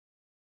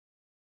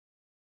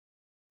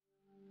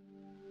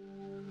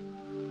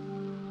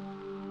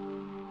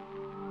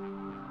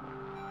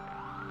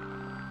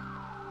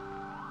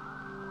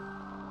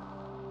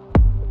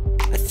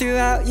threw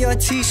out your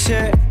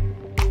t-shirt,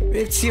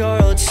 ripped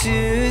your old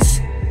shoes.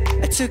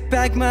 I took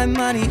back my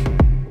money.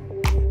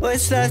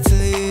 What's left to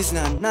lose?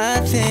 Not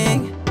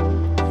nothing,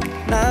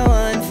 not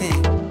one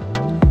thing.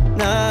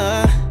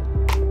 No,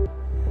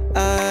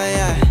 oh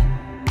yeah.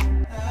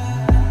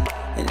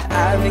 And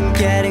I've been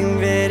getting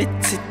rid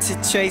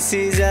of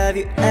traces of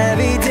you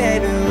every day.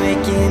 Been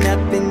waking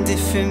up in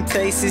different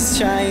places,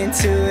 trying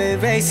to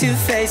erase your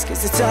face,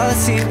 cause it's all I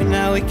see when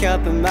I wake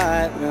up in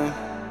my room.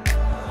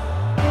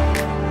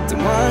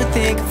 Don't wanna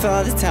think of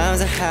all the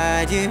times I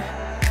had you,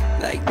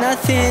 like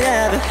nothing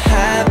ever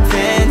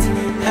happened.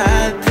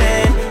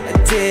 I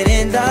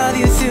didn't love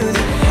you through the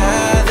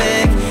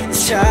havoc.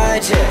 It's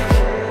tragic.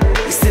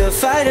 We still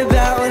fight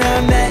about when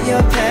I met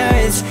your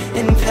parents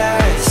in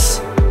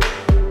Paris.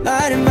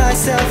 Lied to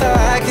myself how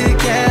I could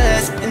care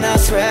less, and I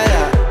swear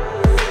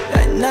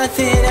that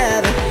nothing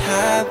ever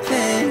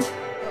happened.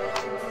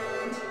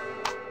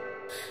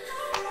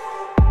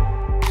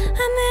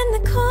 I'm in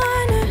the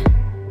corner,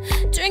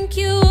 drink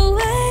you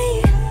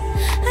away.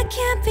 I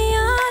can't be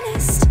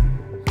honest,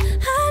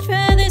 I'd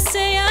rather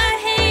say I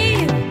hate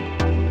you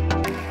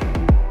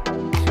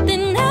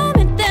than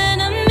admit that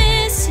I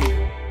miss you.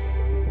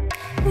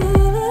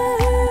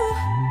 Ooh,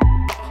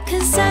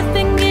 cause I've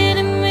been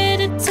getting rid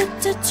of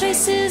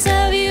traces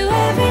of you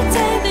every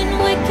day. Been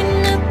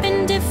waking up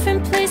in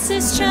different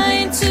places,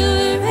 trying to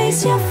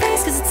erase your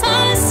face, cause it's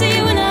all I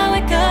see when I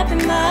wake up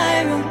in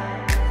my room.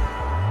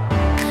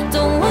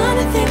 Don't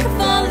wanna think of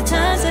all the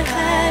times I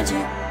had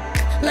you,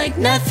 like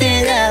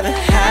nothing ever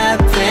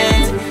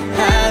happened.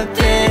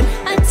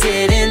 I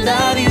didn't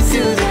love you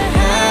through the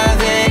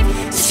havoc.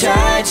 It's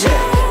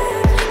tragic.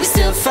 We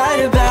still fight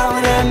about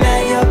when I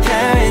met your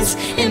parents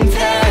in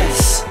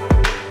Paris.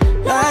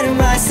 Lied to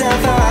myself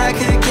how I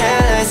could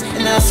care less,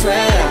 and I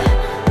swear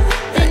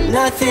that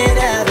nothing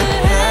ever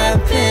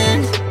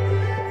happened.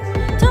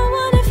 Don't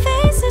wanna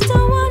face it,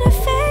 don't wanna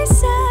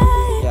face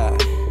it. Yeah,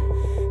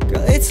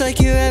 girl, it's like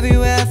you're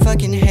everywhere, I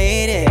fucking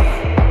hate it.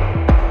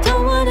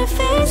 Don't wanna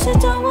face it,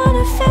 don't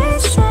wanna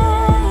face it.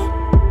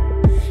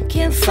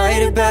 Can't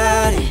fight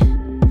about it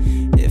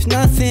if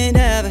nothing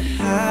ever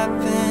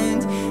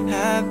happened.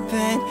 I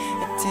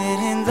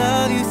didn't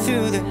love you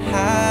through the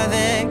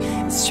havoc.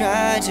 It's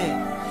tragic.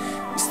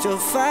 We still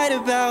fight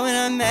about when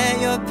I met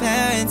your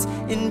parents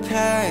in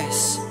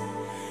Paris.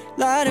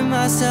 Lied to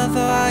myself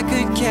how I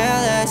could care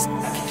less,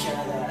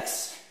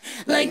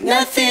 like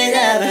nothing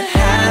ever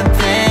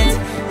happened.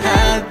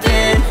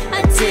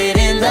 I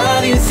didn't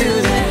love you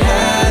through the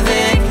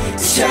havoc.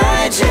 It's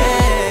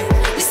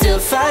tragic. We still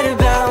fight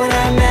about when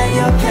I met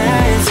your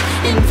parents